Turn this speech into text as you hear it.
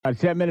About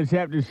 7 minutes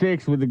after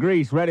 6 with the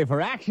Grease ready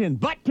for action.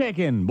 Butt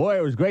kicking. Boy,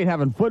 it was great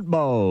having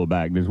football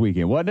back this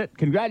weekend, wasn't it?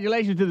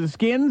 Congratulations to the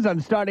Skins on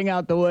starting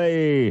out the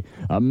way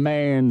a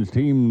man's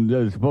team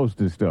is supposed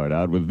to start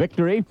out, with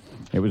victory.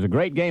 It was a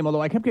great game,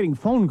 although I kept getting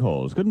phone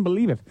calls. Couldn't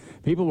believe it.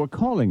 People were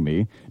calling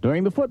me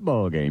during the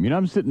football game. You know,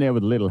 I'm sitting there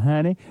with little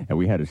honey, and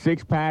we had a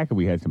six-pack, and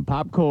we had some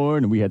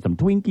popcorn, and we had some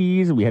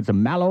Twinkies, and we had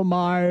some Mallow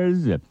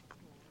Mars.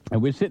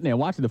 And we're sitting there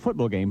watching the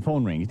football game.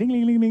 Phone rings. Ding,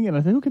 ding, ding, ding. And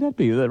I said, who could that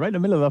be? Right in the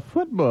middle of the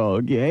football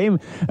game.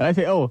 And I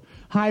say, oh,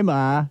 hi,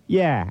 Ma.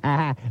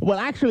 Yeah. Well,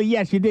 actually,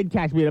 yes, you did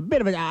catch me at a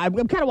bit of a...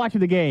 I'm kind of watching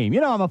the game.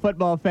 You know I'm a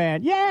football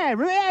fan. Yeah,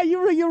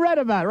 you read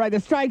about it. Right, the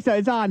strikes are,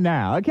 it's on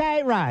now.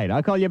 Okay, right.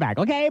 I'll call you back.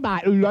 Okay,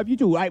 bye. Love you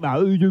too. Right, Ma.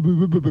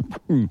 And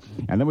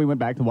then we went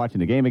back to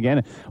watching the game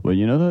again. Well,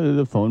 you know,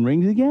 the phone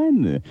rings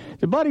again.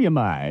 It's a buddy of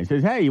mine.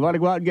 Says, hey, you want to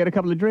go out and get a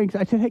couple of drinks?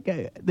 I said,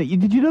 hey,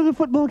 did you know the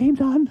football game's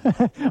on?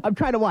 I'm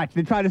trying to watch.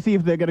 They're trying to see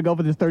if they're going to go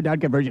for this third down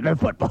conversion in a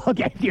football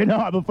game. You know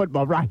I'm a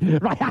football, right.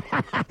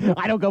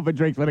 I don't go for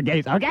drinks for the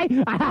games, okay?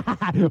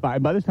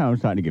 By this time, I'm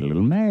starting to get a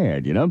little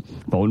mad, you know?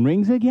 Phone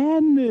rings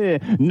again.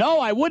 No,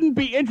 I wouldn't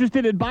be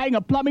interested in buying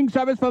a plumbing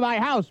service for my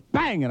house.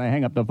 Bang, and I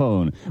hang up the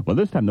phone. Well,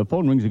 this time the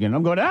phone rings again.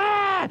 I'm going,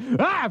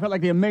 I felt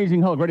like the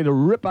Amazing Hulk, ready to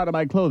rip out of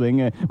my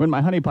clothing when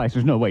my honey pie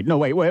says, no, wait,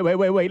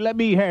 let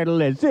me handle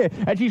this.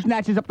 And she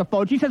snatches up the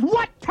phone. She says,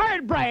 what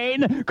turd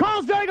brain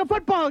calls during a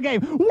football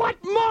game? What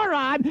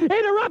moron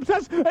interrupts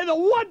us in the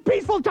one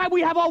peaceful time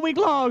we have all week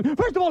long?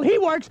 First of all, he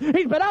works.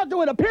 He's been out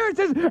doing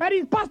appearances, and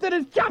he's busted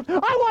his chops. I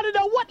want to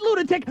know what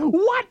lunatic,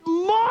 what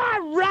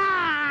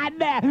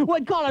moron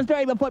would call us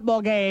during the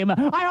football game.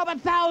 I hope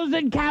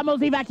 1,000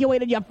 camels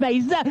evacuated your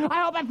face.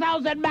 I hope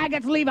 1,000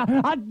 maggots leave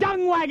a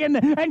dung wagon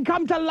and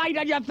come to light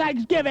on your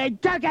Thanksgiving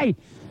turkey.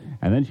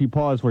 And then she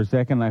paused for a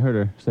second, and I heard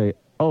her say,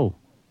 oh,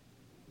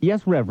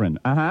 yes, Reverend.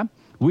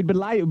 We'd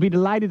be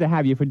delighted to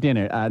have you for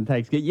dinner on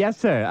Thanksgiving. Yes,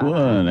 sir.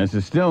 Well, that's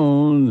the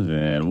Stones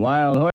and Wild Horse.